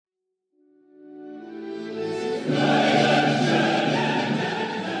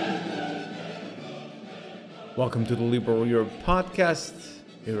Welcome to the Liberal Europe podcast,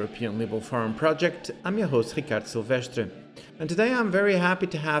 European Liberal Forum Project. I'm your host, Ricardo Silvestre. And today I'm very happy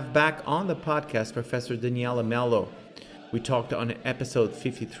to have back on the podcast Professor Daniela Mello. We talked on episode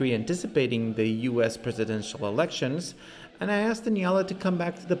 53 anticipating the US presidential elections, and I asked Daniela to come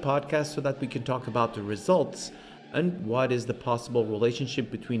back to the podcast so that we can talk about the results and what is the possible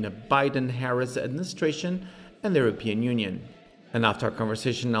relationship between the Biden-Harris administration and the European Union. And after our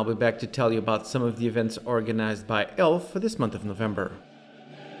conversation, I'll be back to tell you about some of the events organized by ELF for this month of November.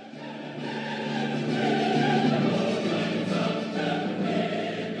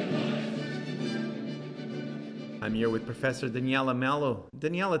 I'm here with Professor Daniela Mello.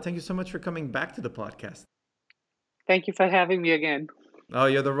 Daniela, thank you so much for coming back to the podcast. Thank you for having me again. Oh,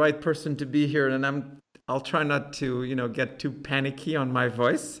 you're the right person to be here, and I'll try not to, get too panicky on my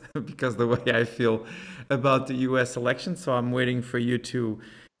voice because the way I feel about the U.S. election. So I'm waiting for you to,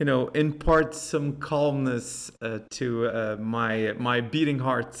 impart some calmness to my beating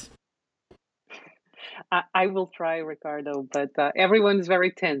heart. I will try, Ricardo, but everyone's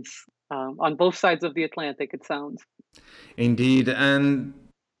very tense on both sides of the Atlantic, it sounds. Indeed, and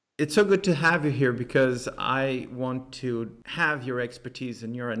it's so good to have you here because I want to have your expertise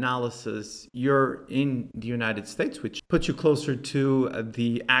and your analysis. You're in the United States, which puts you closer to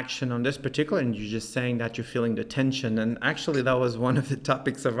the action on this particular, and you're just saying that you're feeling the tension. And actually, that was one of the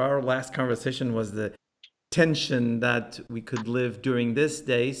topics of our last conversation was the tension that we could live during these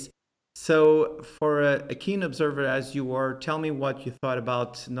days. So for a keen observer as you are, tell me what you thought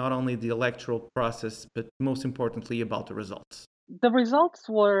about not only the electoral process, but most importantly about the results. The results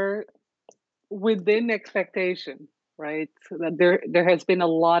were within expectation, right? There has been a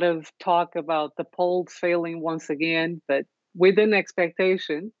lot of talk about the polls failing once again, but within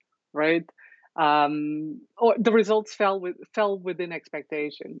expectation, right? Or the results fell within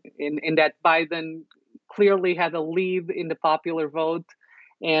expectation in that Biden clearly had a lead in the popular vote,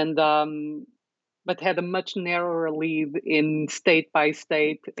 and but had a much narrower lead in state by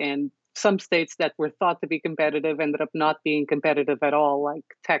state, and some states that were thought to be competitive ended up not being competitive at all, like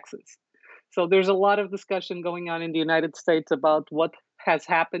Texas. So there's a lot of discussion going on in the United States about what has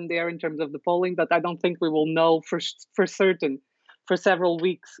happened there in terms of the polling, but I don't think we will know for certain for several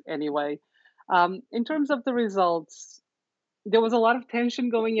weeks anyway. In terms of the results, there was a lot of tension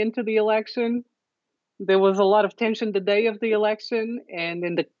going into the election. There was a lot of tension the day of the election and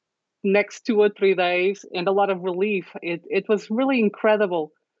in the next 2 or 3 days, and a lot of relief. It was really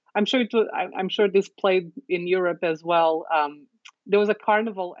incredible. I'm sure this played in Europe as well. There was a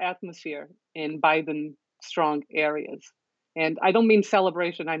carnival atmosphere in Biden strong areas, and I don't mean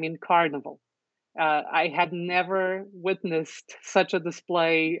celebration. I mean carnival. I had never witnessed such a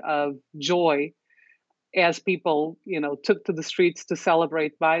display of joy as people, took to the streets to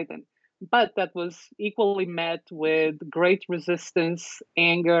celebrate Biden. But that was equally met with great resistance,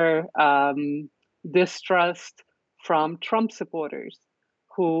 anger, distrust from Trump supporters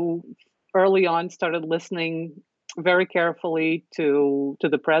who early on started listening very carefully to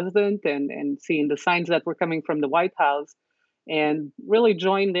the president and seeing the signs that were coming from the White House and really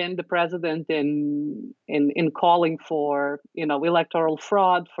joined in the president in calling for electoral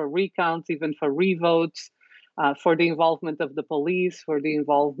fraud, for recounts, even for revotes, for the involvement of the police, for the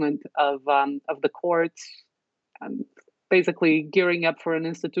involvement of the courts, basically gearing up for an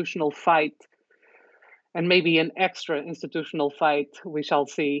institutional fight and maybe an extra institutional fight. We shall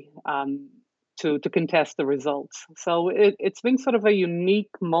see. To contest the results. So it's been sort of a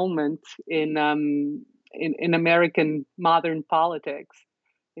unique moment in American modern politics,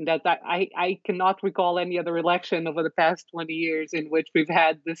 in that I cannot recall any other election over the past 20 years in which we've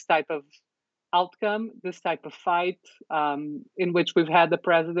had this type of outcome, this type of fight, in which we've had the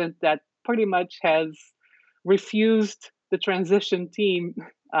president that pretty much has refused the transition team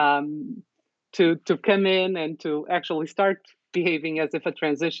to come in and to actually start behaving as if a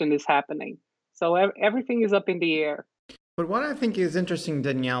transition is happening. So everything is up in the air. But what I think is interesting,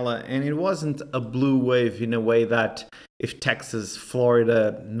 Daniela, and it wasn't a blue wave in a way that if Texas,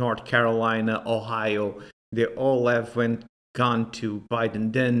 Florida, North Carolina, Ohio, they all have gone to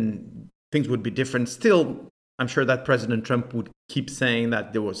Biden, then things would be different. Still, I'm sure that President Trump would keep saying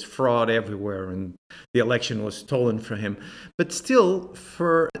that there was fraud everywhere and the election was stolen from him. But still,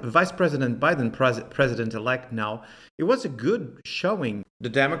 for Vice President Biden, president-elect now, it was a good showing. The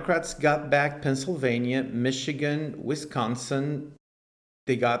Democrats got back Pennsylvania, Michigan, Wisconsin.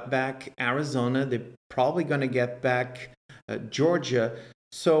 They got back Arizona. They're probably going to get back Georgia.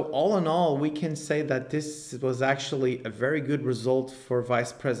 So, all in all, we can say that this was actually a very good result for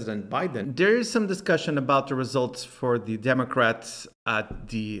Vice President Biden. There is some discussion about the results for the Democrats at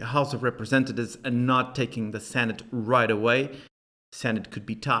the House of Representatives and not taking the Senate right away. Senate could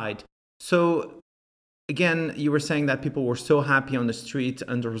be tied. So, again, you were saying that people were so happy on the street,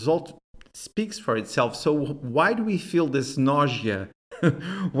 and the result speaks for itself. So, why do we feel this nausea?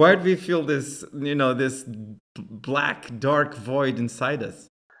 Why do we feel this, this black, dark void inside us?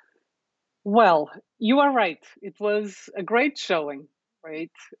 Well, you are right. It was a great showing,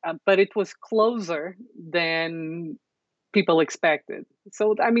 right? But it was closer than people expected.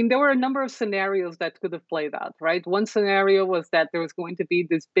 So, I mean, there were a number of scenarios that could have played out, right? One scenario was that there was going to be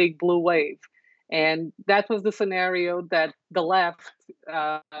this big blue wave. And that was the scenario that the left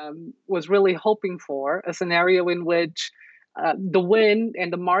was really hoping for, a scenario in which the win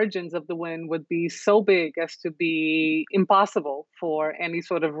and the margins of the win would be so big as to be impossible for any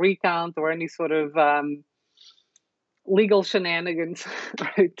sort of recount or any sort of legal shenanigans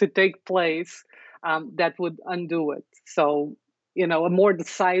right, to take place that would undo it. So, a more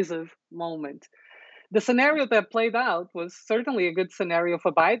decisive moment. The scenario that played out was certainly a good scenario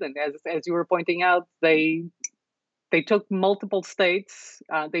for Biden, as you were pointing out. They took multiple states.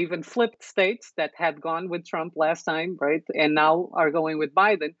 They even flipped states that had gone with Trump last time, right, and now are going with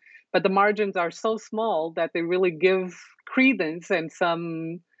Biden. But the margins are so small that they really give credence and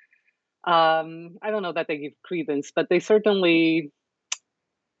some I don't know that they give credence, but they certainly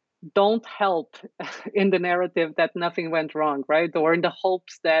don't help in the narrative that nothing went wrong, right? Or in the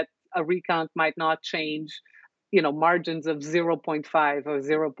hopes that a recount might not change, margins of zero point 0.5 or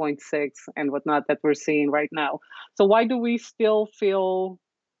zero point 0.6 and whatnot that we're seeing right now. So why do we still feel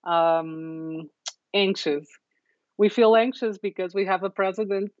um, anxious? We feel anxious because we have a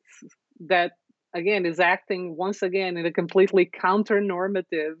president that, again, is acting once again in a completely counter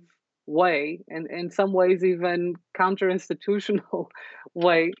normative way, and in some ways even counter institutional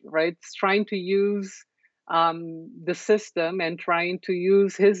way, right? It's trying to use the system and trying to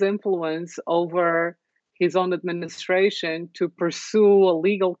use his influence over his own administration to pursue a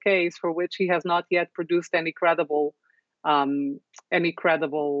legal case for which he has not yet produced um, any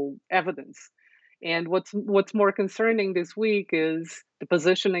credible evidence. And what's more concerning this week is the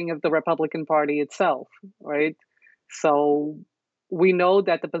positioning of the Republican Party itself, right? So we know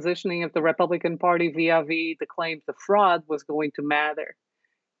that the positioning of the Republican Party vis-a-vis the claims of fraud was going to matter,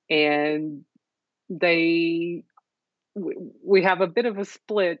 and they we have a bit of a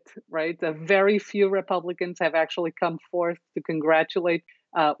split, right? A very few Republicans have actually come forth to congratulate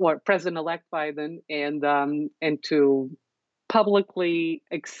President-elect Biden and to publicly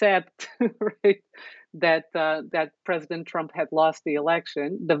accept right, that President Trump had lost the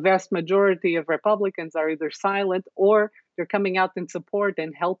election. The vast majority of Republicans are either silent or they're coming out in support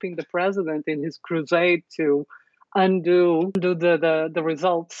and helping the president in his crusade to undo the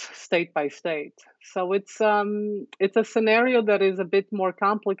results state by state. So it's a scenario that is a bit more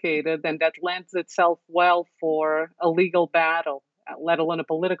complicated and that lends itself well for a legal battle, let alone a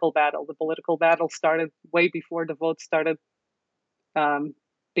political battle. The political battle started way before the vote started um,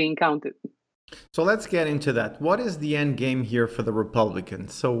 being counted. So let's get into that. What is the end game here for the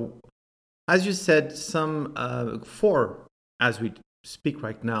Republicans? So, as you said, four, as we speak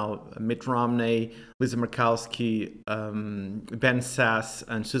right now, Mitt Romney, Lisa Murkowski, Ben Sass,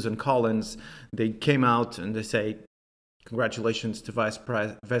 and Susan Collins, they came out and they say, congratulations to Vice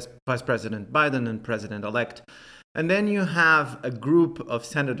President Biden and President-elect. And then you have a group of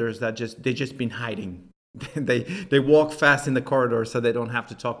senators that they just been hiding. They walk fast in the corridor so they don't have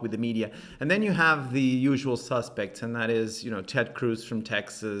to talk with the media. And then you have the usual suspects, and that is Ted Cruz from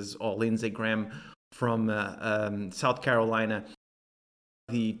Texas or Lindsey Graham from South Carolina,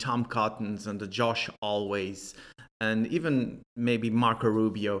 the Tom Cottons and the Josh Always, and even maybe Marco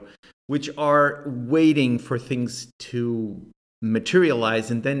Rubio, which are waiting for things to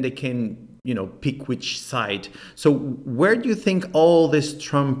materialize, and then they can pick which side. So where do you think all these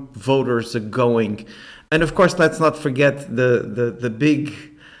Trump voters are going? And of course, let's not forget the big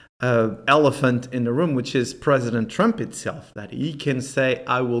elephant in the room, which is President Trump itself, that he can say,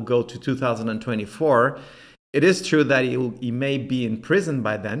 I will go to 2024. It is true that he may be in prison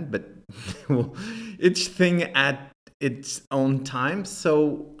by then, but each thing at its own time.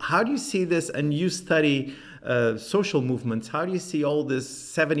 So how do you see this? And you study social movements. How do you see all this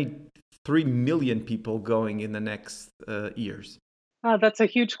 73 million people going in the next years? That's a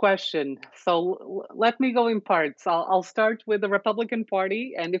huge question. So let me go in parts. I'll start with the Republican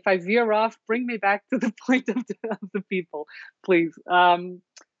Party, and if I veer off, bring me back to the point of the people, please.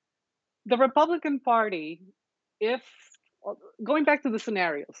 The Republican Party, if going back to the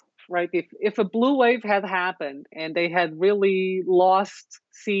scenarios, right? If a blue wave had happened and they had really lost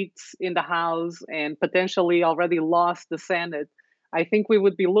seats in the House and potentially already lost the Senate, I think we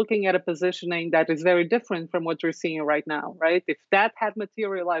would be looking at a positioning that is very different from what we're seeing right now, right? If that had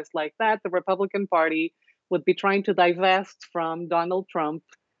materialized like that, the Republican Party would be trying to divest from Donald Trump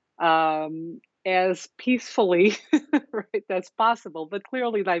as peacefully right as possible, but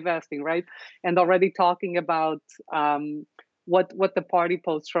clearly divesting, right? And already talking about what the party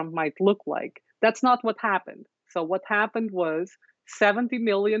post Trump might look like. That's not what happened. So what happened was 70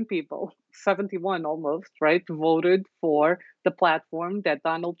 million people, 71 almost, right, voted for the platform that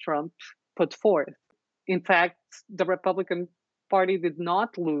Donald Trump put forth. In fact, the Republican Party did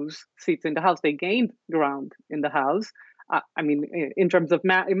not lose seats in the House; they gained ground in the House. I mean, in terms of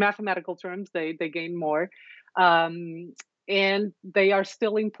in mathematical terms, they gained more, um, and they are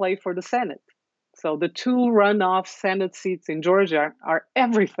still in play for the Senate. So the two runoff Senate seats in Georgia are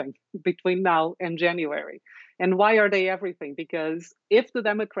everything between now and January. And why are they everything? Because if the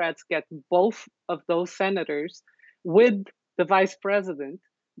Democrats get both of those senators with the vice president,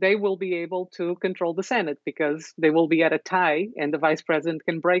 they will be able to control the Senate because they will be at a tie and the vice president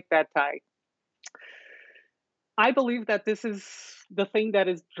can break that tie. I believe that this is the thing that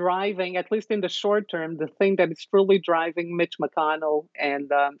is driving, at least in the short term, the thing that is truly driving Mitch McConnell and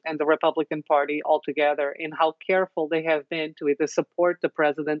the Republican Party altogether in how careful they have been to either support the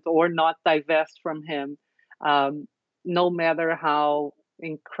president or not divest from him, um, no matter how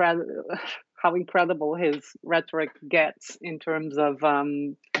incredible his rhetoric gets in terms of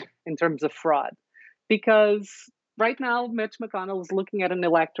fraud, because right now, Mitch McConnell is looking at an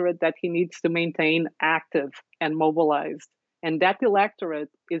electorate that he needs to maintain active and mobilized. And that electorate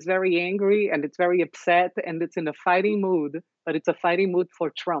is very angry and it's very upset and it's in a fighting mood, but it's a fighting mood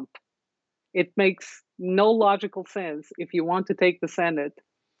for Trump. It makes no logical sense if you want to take the Senate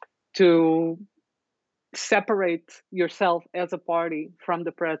to separate yourself as a party from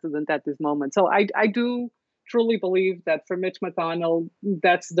the president at this moment. So I do truly believe that for Mitch McConnell,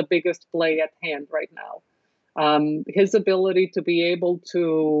 that's the biggest play at hand right now. His ability to be able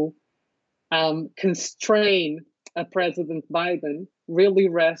to constrain a President Biden really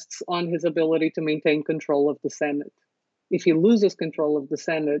rests on his ability to maintain control of the Senate. If he loses control of the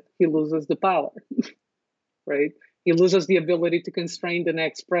Senate, he loses the power, right? He loses the ability to constrain the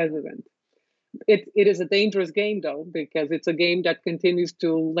next president. It is a dangerous game, though, because it's a game that continues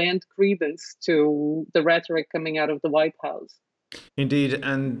to lend credence to the rhetoric coming out of the White House. Indeed,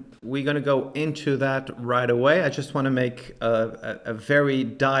 and we're going to go into that right away. I just want to make a very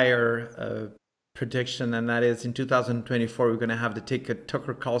dire prediction, and that is in 2024, we're going to have to take a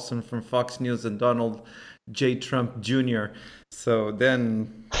Tucker Carlson from Fox News and Donald J. Trump Jr. So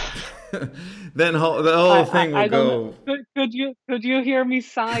then, then the whole thing will go. Could you hear me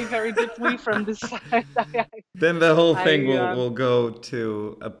sigh very deeply from the side? Then the whole thing will go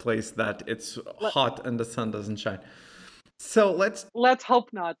to a place that it's hot and the sun doesn't shine. So let's hope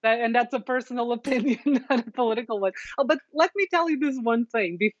not. And that's a personal opinion, not a political one. Oh, but let me tell you this one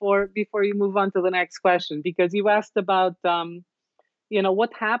thing before you move on to the next question, because you asked about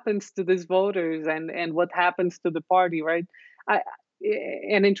what happens to these voters and what happens to the party, right?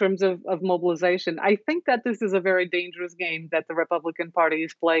 And in terms of mobilization, I think that this is a very dangerous game that the Republican Party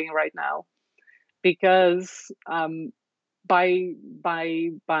is playing right now, because by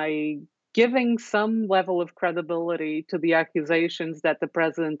giving some level of credibility to the accusations that the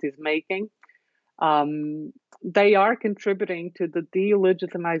president is making, they are contributing to the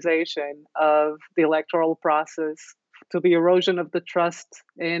delegitimization of the electoral process, to the erosion of the trust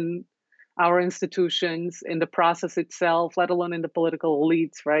in our institutions, in the process itself, let alone in the political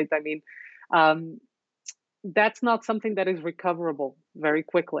elites, right? I mean, that's not something that is recoverable very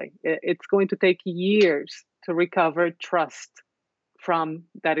quickly. It's going to take years to recover trust from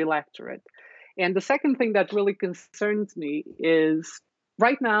that electorate. And the second thing that really concerns me is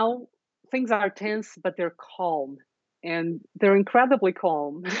right now, things are tense, but they're calm. And they're incredibly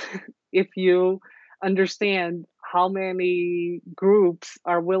calm if you understand how many groups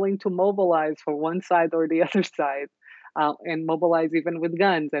are willing to mobilize for one side or the other side, and mobilize even with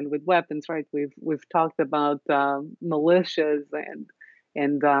guns and with weapons. Right? We've talked about militias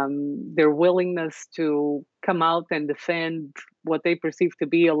and their willingness to come out and defend what they perceive to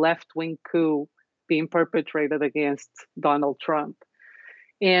be a left-wing coup being perpetrated against Donald Trump.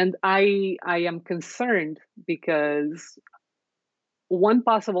 And I am concerned because one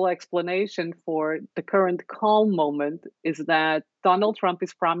possible explanation for the current calm moment is that Donald Trump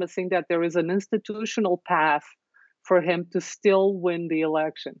is promising that there is an institutional path for him to still win the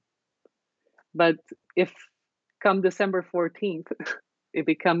election. But if come December 14th, it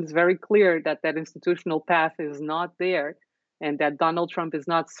becomes very clear that that institutional path is not there and that Donald Trump is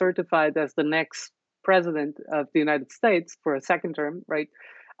not certified as the next president of the United States for a second term, right?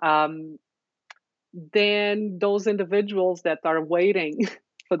 Um, then those individuals that are waiting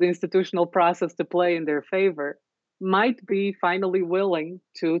for the institutional process to play in their favor might be finally willing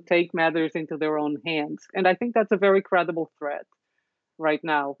to take matters into their own hands. And I think that's a very credible threat right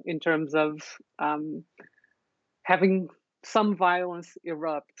now in terms of um, having some violence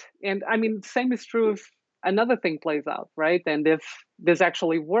erupt. And I mean, same is true if another thing plays out, right? And if this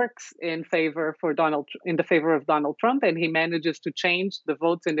actually works in the favor of Donald Trump, and he manages to change the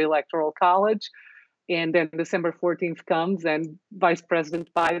votes in the Electoral College, and then December 14th comes and Vice President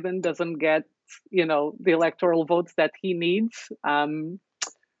Biden doesn't get, the electoral votes that he needs, then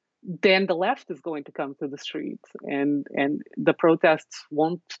the left is going to come to the streets, and the protests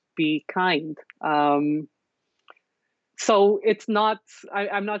won't be kind. So it's not,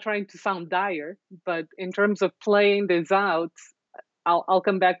 I'm not trying to sound dire, but in terms of playing this out, I'll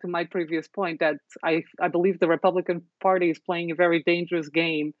come back to my previous point that I believe the Republican Party is playing a very dangerous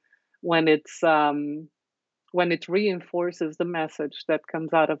game when it reinforces the message that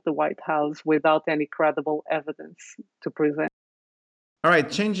comes out of the White House without any credible evidence to present. All right,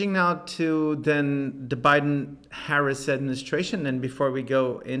 changing now to then the Biden-Harris administration. And before we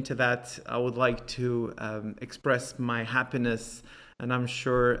go into that, I would like to express my happiness, and I'm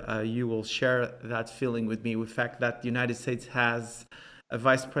sure you will share that feeling with me, with the fact that the United States has a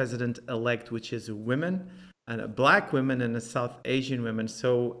vice president-elect, which is a woman, and a black woman and a South Asian woman.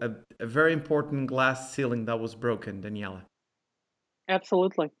 So a very important glass ceiling that was broken, Daniela.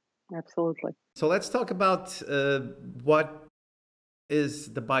 Absolutely. Absolutely. So let's talk about what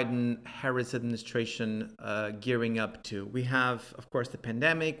is the Biden-Harris administration gearing up to? We have, of course, the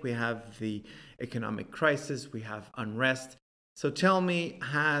pandemic, we have the economic crisis, we have unrest. So tell me,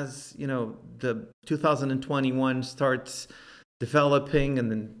 has, the 2021 starts developing, and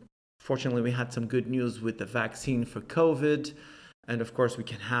then fortunately we had some good news with the vaccine for COVID. And of course, we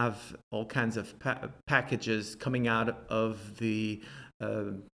can have all kinds of packages coming out of the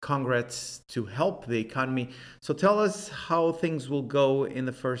Congress to help the economy. So tell us how things will go in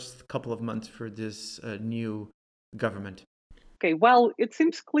the first couple of months for this new government. Okay, well, it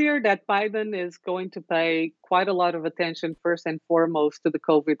seems clear that Biden is going to pay quite a lot of attention, first and foremost, to the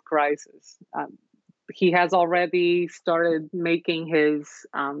COVID crisis. He has already started making his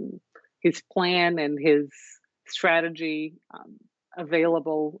plan and his strategy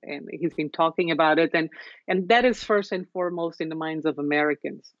available, and he's been talking about it, and that is first and foremost in the minds of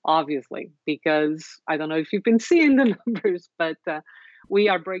Americans, obviously, because I don't know if you've been seeing the numbers, but we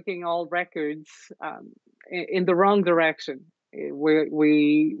are breaking all records in the wrong direction.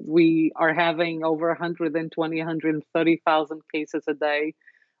 We are having over 120, 130,000 cases a day.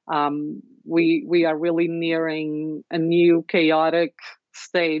 We are really nearing a new chaotic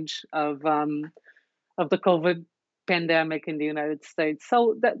stage of the COVID pandemic in the United States.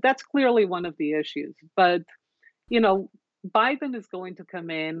 So that's clearly one of the issues. But, Biden is going to come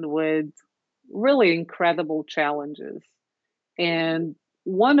in with really incredible challenges. And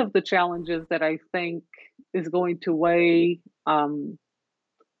one of the challenges that I think is going to weigh on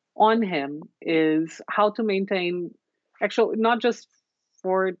him is how to maintain, actually, not just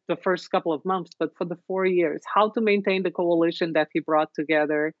for the first couple of months, but for the 4 years, how to maintain the coalition that he brought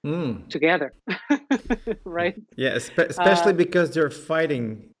together, right? Yeah, especially because they're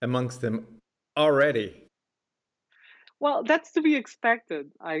fighting amongst them already. Well, that's to be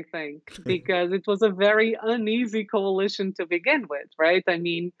expected, I think, because it was a very uneasy coalition to begin with, right? I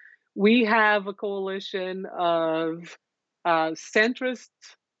mean, we have a coalition of centrist,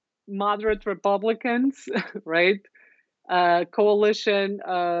 moderate Republicans, right? Coalition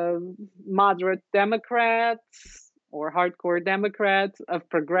of moderate Democrats or hardcore Democrats, of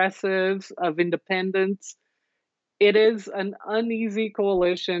progressives, of independents. It is an uneasy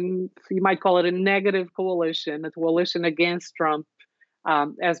coalition. You might call it a negative coalition, a coalition against Trump,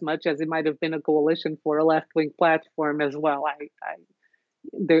 as much as it might have been a coalition for a left-wing platform as well.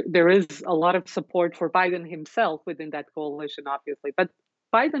 There is a lot of support for Biden himself within that coalition, obviously, but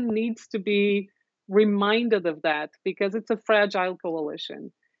Biden needs to be reminded of that because it's a fragile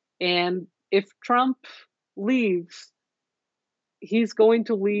coalition. And if Trump leaves, he's going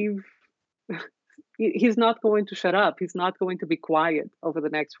to leave. He's not going to shut up. He's not going to be quiet over the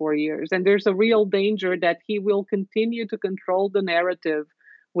next 4 years. And there's a real danger that he will continue to control the narrative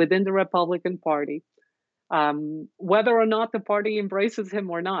within the Republican Party, whether or not the party embraces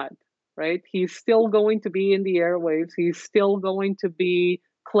him or not, right? He's still going to be in the airwaves. He's still going to be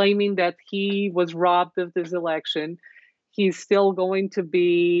claiming that he was robbed of this election. He's still going to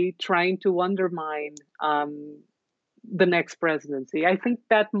be trying to undermine the next presidency. I think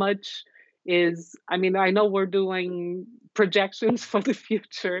that much is, I mean, I know we're doing projections for the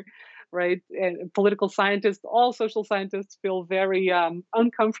future, right? And political scientists, all social scientists feel very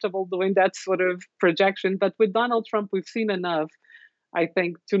uncomfortable doing that sort of projection. But with Donald Trump, we've seen enough, I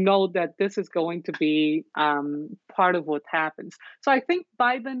think, to know that this is going to be part of what happens. So I think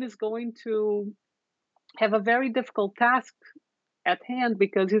Biden is going to have a very difficult task at hand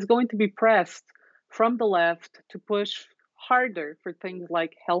because he's going to be pressed from the left to push harder for things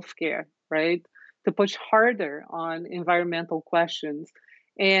like healthcare, right? To push harder on environmental questions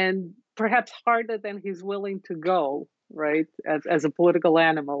and perhaps harder than he's willing to go, right? As a political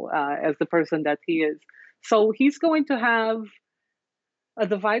animal, as the person that he is. So he's going to have a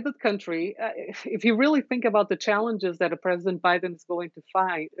divided country. If you really think about the challenges that a President Biden is going to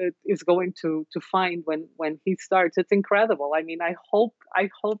find when he starts, it's incredible. I mean, I hope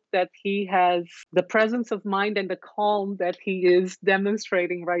that he has the presence of mind and the calm that he is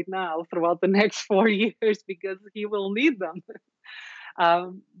demonstrating right now throughout the next 4 years, because he will need them.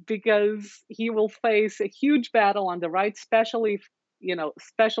 Because he will face a huge battle on the right, especially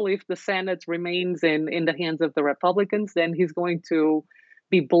if the Senate remains in the hands of the Republicans. Then he's going to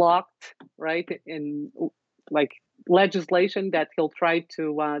be blocked, right, in like legislation that he'll try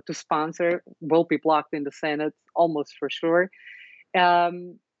to sponsor will be blocked in the Senate almost for sure.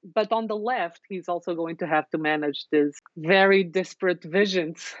 But on the left, he's also going to have to manage this very disparate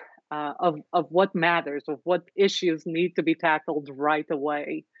visions of what matters, of what issues need to be tackled right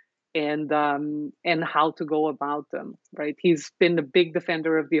away, and how to go about them. Right? He's been a big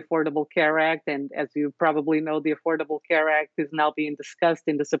defender of the Affordable Care Act, and as you probably know, the Affordable Care Act is now being discussed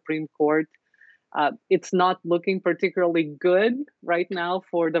in the Supreme Court. It's not looking particularly good right now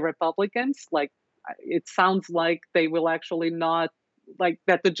for the Republicans. Like, it sounds like they will actually not, like,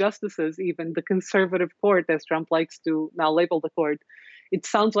 that the justices, even the conservative court, as Trump likes to now label the court, it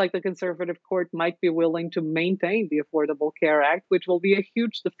sounds like the conservative court might be willing to maintain the Affordable Care Act, which will be a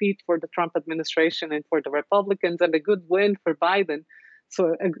huge defeat for the Trump administration and for the Republicans, and a good win for Biden.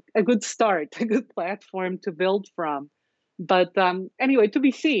 So a good start, a good platform to build from. But anyway, to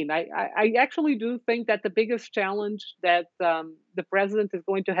be seen. I actually do think that the biggest challenge that the president is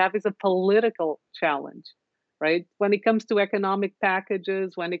going to have is a political challenge, right? When it comes to economic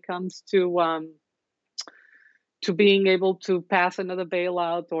packages, when it comes to being able to pass another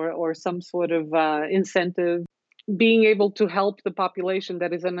bailout or some sort of incentive, being able to help the population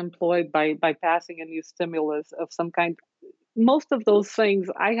that is unemployed by passing a new stimulus of some kind. Most of those things,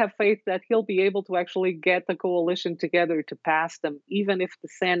 I have faith that he'll be able to actually get the coalition together to pass them, even if the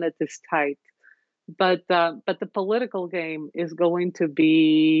Senate is tight. But the political game is going to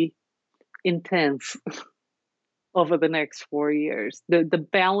be intense over the next 4 years. The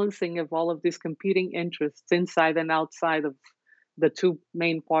balancing of all of these competing interests inside and outside of the two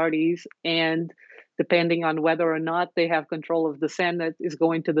main parties, and depending on whether or not they have control of the Senate, is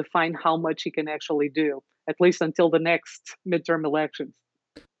going to define how much he can actually do, at least until the next midterm elections.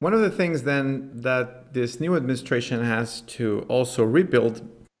 One of the things then that this new administration has to also rebuild,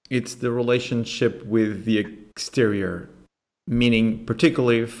 it's the relationship with the exterior, meaning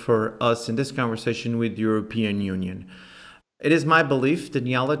particularly for us in this conversation with the European Union. It is my belief,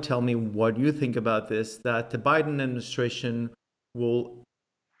 Daniela, tell me what you think about this, that the Biden administration will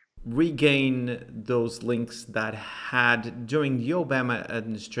regain those links that had during the Obama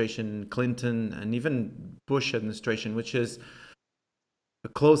administration, Clinton, and even Bush administration, which is a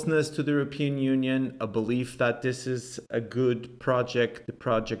closeness to the European Union, a belief that this is a good project, the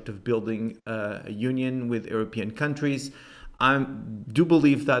project of building a union with European countries. I do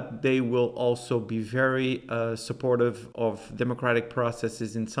believe that they will also be very supportive of democratic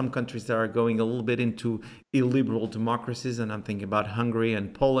processes in some countries that are going a little bit into illiberal democracies, and I'm thinking about Hungary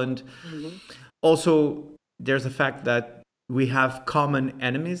and Poland. Mm-hmm. Also, there's the fact that we have common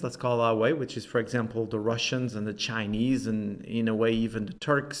enemies, let's call it that way, which is, for example, the Russians and the Chinese, and in a way, even the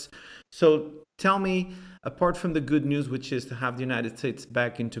Turks. So tell me, apart from the good news, which is to have the United States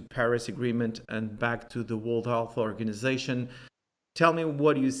back into Paris Agreement and back to the World Health Organization, tell me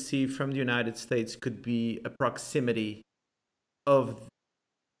what you see from the United States could be a proximity of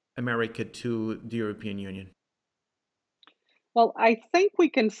America to the European Union. Well, I think we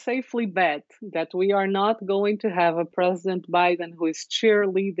can safely bet that we are not going to have a President Biden who is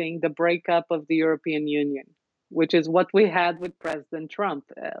cheerleading the breakup of the European Union, which is what we had with President Trump,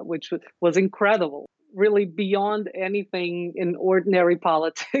 which was incredible, really beyond anything in ordinary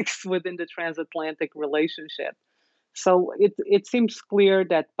politics within the transatlantic relationship. So it seems clear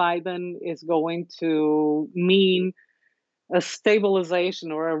that Biden is going to mean a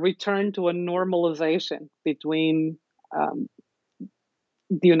stabilization or a return to a normalization between um,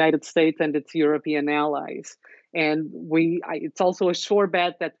 the United States and its European allies. And it's also a sure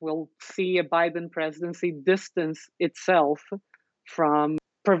bet that we'll see a Biden presidency distance itself from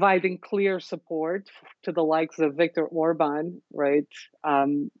providing clear support to the likes of Viktor Orban, right?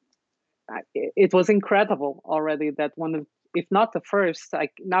 It was incredible already that one of, if not the first,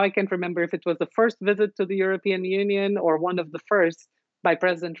 now I can't remember if it was the first visit to the European Union or one of the first by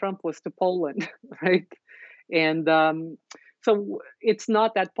President Trump was to Poland, right? And so it's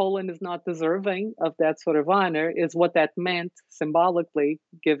not that Poland is not deserving of that sort of honor, is what that meant symbolically,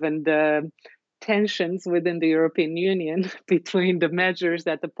 given the tensions within the European Union between the measures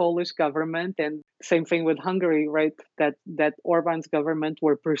that the Polish government and same thing with Hungary, right, that Orban's government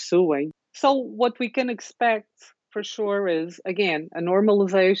were pursuing. So what we can expect for sure is again a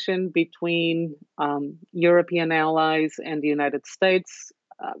normalization between European allies and the United States.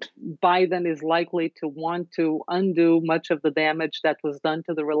 Biden is likely to want to undo much of the damage that was done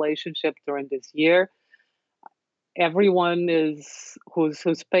to the relationship during this year. Everyone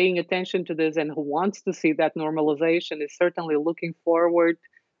who's paying attention to this and who wants to see that normalization is certainly looking forward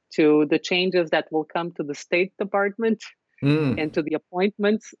to the changes that will come to the State Department and to the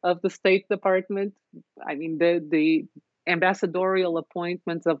appointments of the State Department. I mean, the ambassadorial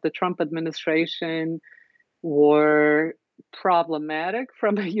appointments of the Trump administration were problematic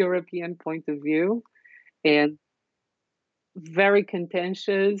from a European point of view and very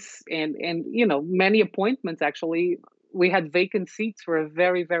contentious and many appointments actually we had vacant seats for a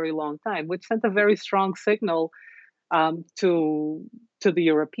very very long time, which sent a very strong signal to the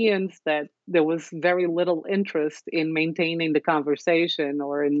Europeans that there was very little interest in maintaining the conversation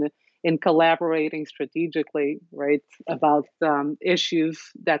or in collaborating strategically, right, about issues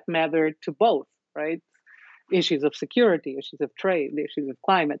that matter to both, right? Issues of security, issues of trade, issues of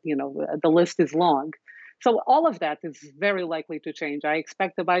climate. The list is long. So all of that is very likely to change. I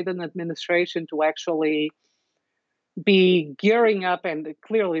expect the Biden administration to actually be gearing up, and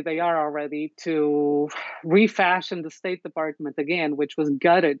clearly they are already, to refashion the State Department again, which was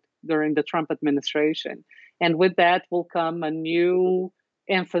gutted during the Trump administration. And with that will come a new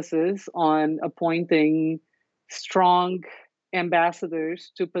emphasis on appointing strong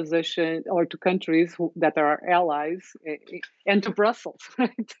ambassadors to position or to countries that are allies and to Brussels,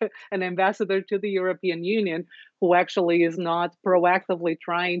 right? An ambassador to the European Union who actually is not proactively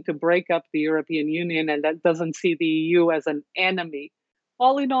trying to break up the European Union and that doesn't see the EU as an enemy.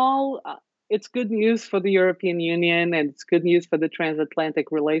 All in all, it's good news for the European Union and it's good news for the transatlantic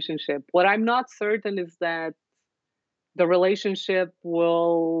relationship. What I'm not certain is that the relationship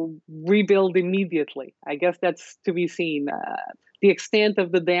will rebuild immediately. I guess that's to be seen. The extent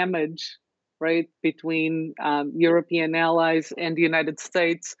of the damage, right, between European allies and the United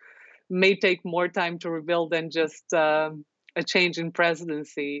States may take more time to rebuild than just a change in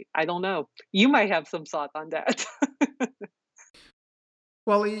presidency. I don't know. You might have some thought on that.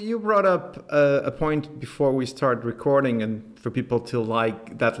 Well, you brought up a point before we start recording, and for people to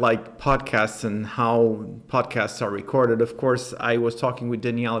like podcasts and how podcasts are recorded. Of course, I was talking with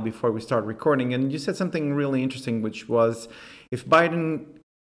Daniela before we started recording, and you said something really interesting, which was if Biden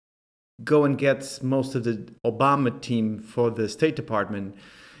go and gets most of the Obama team for the State Department,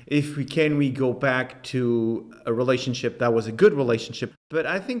 we go back to a relationship that was a good relationship. But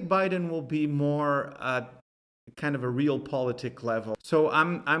I think Biden will be more kind of a realpolitik level. So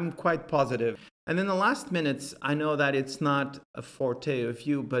I'm quite positive. And in the last minutes, I know that it's not a forte of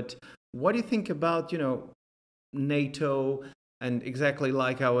you, but what do you think about, NATO and exactly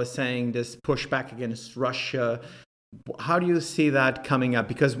like I was saying, this pushback against Russia? How do you see that coming up?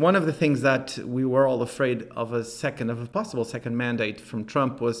 Because one of the things that we were all afraid of a possible second mandate from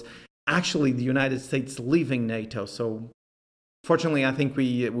Trump was actually the United States leaving NATO. So fortunately, I think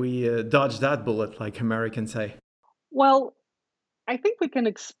we dodged that bullet, like Americans say. Well, I think we can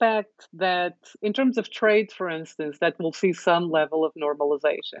expect that in terms of trade, for instance, that we'll see some level of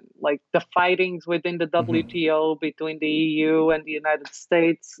normalization, like the fightings within the WTO between the EU and the United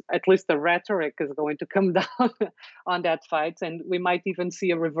States. At least the rhetoric is going to come down on that fight, and we might even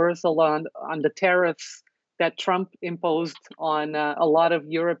see a reversal on the tariffs that Trump imposed on a lot of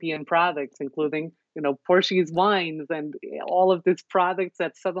European products, including Portuguese wines and all of these products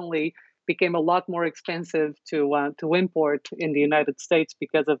that suddenly became a lot more expensive to import in the United States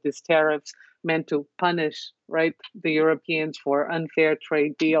because of these tariffs meant to punish, right, the Europeans for unfair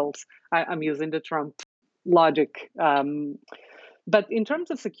trade deals. I'm using the Trump logic. But in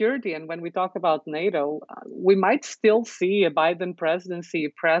terms of security, and when we talk about NATO, we might still see a Biden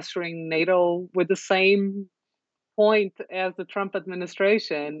presidency pressuring NATO with the same point as the Trump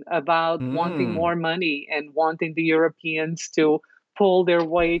administration about wanting Mm. more money and wanting the Europeans to pull their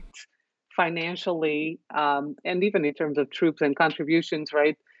weight financially, and even in terms of troops and contributions,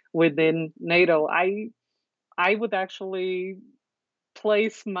 right, within NATO. I would actually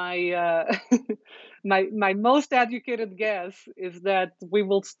place my my most educated guess is that we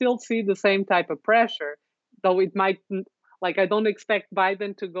will still see the same type of pressure, though it might like I don't expect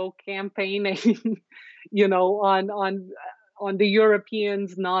Biden to go campaigning, on the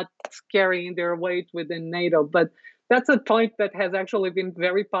Europeans not carrying their weight within NATO, but that's a point that has actually been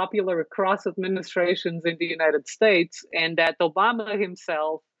very popular across administrations in the United States, and that Obama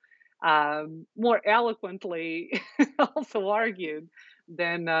himself more eloquently also argued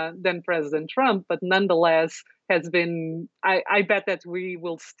than President Trump, but nonetheless has been. I bet that we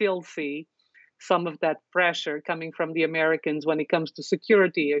will still see some of that pressure coming from the Americans when it comes to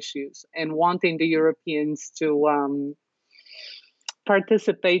security issues and wanting the Europeans to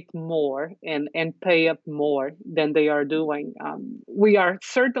participate more and pay up more than they are doing. We are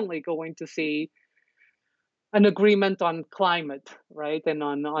certainly going to see an agreement on climate, right, and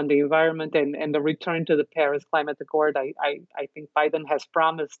on the environment and the return to the Paris Climate Accord. I think Biden has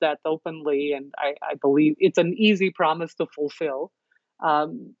promised that openly, and I believe it's an easy promise to fulfill.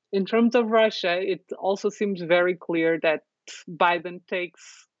 In terms of Russia, it also seems very clear that Biden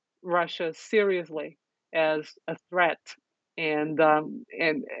takes Russia seriously as a threat, and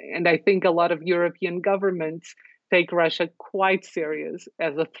I think a lot of European governments take Russia quite serious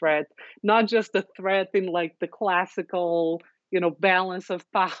as a threat, not just a threat in like the classical, balance of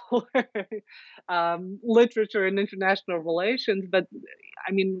power, literature and international relations, but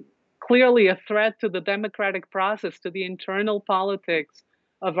I mean, clearly a threat to the democratic process, to the internal politics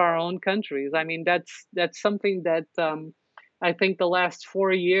of our own countries. I mean, that's something that I think the last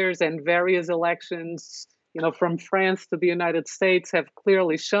 4 years and various elections, from France to the United States, have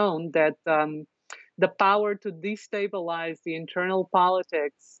clearly shown that. The power to destabilize the internal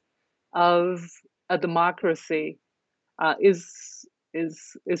politics of a democracy is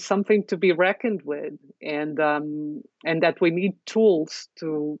something to be reckoned with, and that we need tools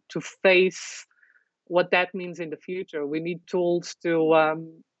to face what that means in the future. We need tools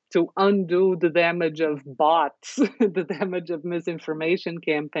to undo the damage of bots, the damage of misinformation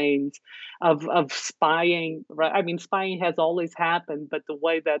campaigns, of spying. Right? I mean, spying has always happened, but the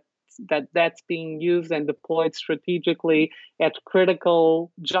way that's being used and deployed strategically at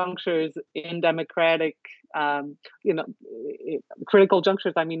critical junctures in democratic, um, you know, critical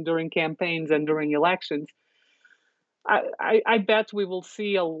junctures. I mean, during campaigns and during elections. I bet we will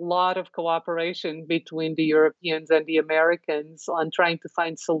see a lot of cooperation between the Europeans and the Americans on trying to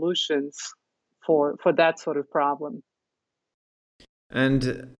find solutions for that sort of problem.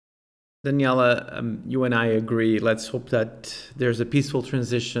 And Daniela, you and I agree. Let's hope that there's a peaceful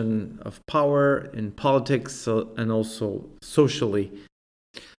transition of power in politics and also socially.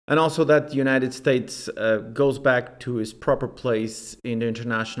 And also that the United States goes back to its proper place in the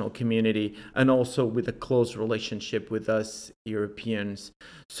international community and also with a close relationship with us Europeans.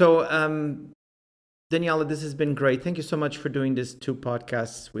 So, Daniela, this has been great. Thank you so much for doing these 2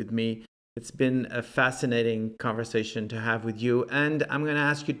 podcasts with me. It's been a fascinating conversation to have with you. And I'm going to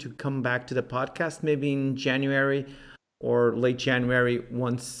ask you to come back to the podcast maybe in January or late January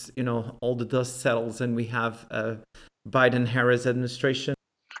once, all the dust settles and we have a Biden-Harris administration.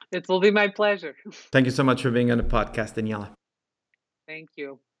 It will be my pleasure. Thank you so much for being on the podcast, Daniela. Thank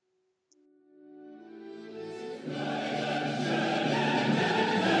you.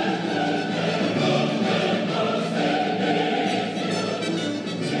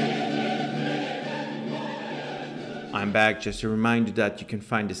 I'm back just to remind you that you can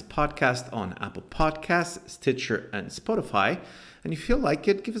find this podcast on Apple Podcasts, Stitcher, and Spotify. And if you feel like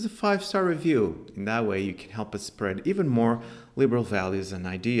it, give us a 5-star review. In that way, you can help us spread even more liberal values and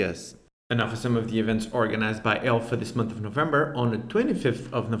ideas. And now for some of the events organized by ELFA this month of November. On the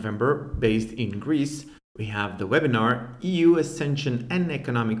 25th of November, based in Greece, we have the webinar EU Ascension and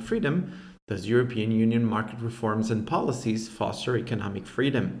Economic Freedom. Does European Union market reforms and policies foster economic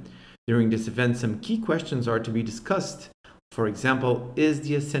freedom? During this event, some key questions are to be discussed. For example, is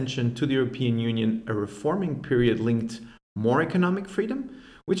the ascension to the European Union a reforming period linked more economic freedom?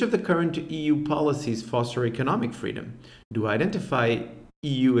 Which of the current EU policies foster economic freedom? Do identify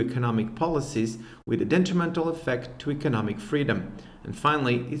EU economic policies with a detrimental effect to economic freedom? And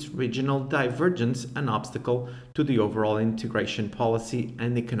finally, is regional divergence an obstacle to the overall integration policy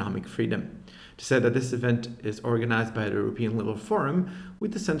and economic freedom? to say that this event is organized by the European Liberal Forum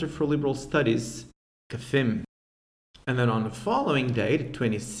with the Center for Liberal Studies, CAFIM. And then on the following day, the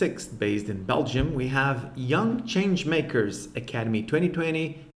 26th, based in Belgium, we have Young Changemakers Academy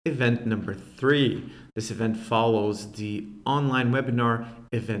 2020, event number 3. This event follows the online webinar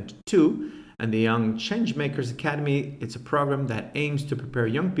event 2, and the Young Changemakers Academy, it's a program that aims to prepare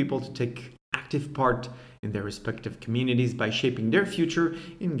young people to take active part in their respective communities by shaping their future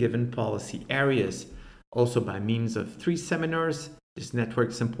in given policy areas. Also by means of 3 seminars, this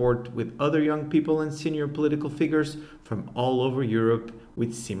network support with other young people and senior political figures from all over Europe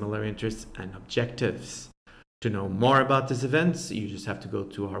with similar interests and objectives. To know more about these events, you just have to go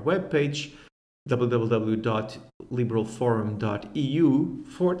to our webpage,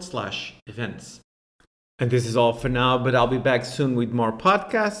 www.liberalforum.eu/events. And this is all for now, but I'll be back soon with more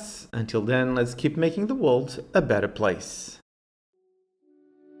podcasts. Until then, let's keep making the world a better place.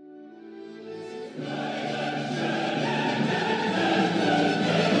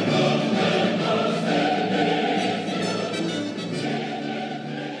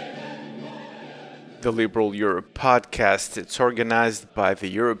 The Liberal Europe podcast, it's organized by the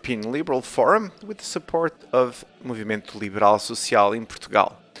European Liberal Forum with the support of Movimento Liberal Social in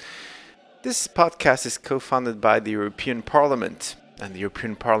Portugal. This podcast is co-funded by the European Parliament, and the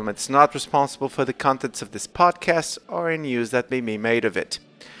European Parliament is not responsible for the contents of this podcast or any use that may be made of it.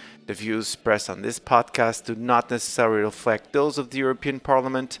 The views expressed on this podcast do not necessarily reflect those of the European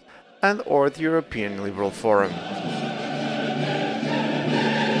Parliament and or the European Liberal Forum.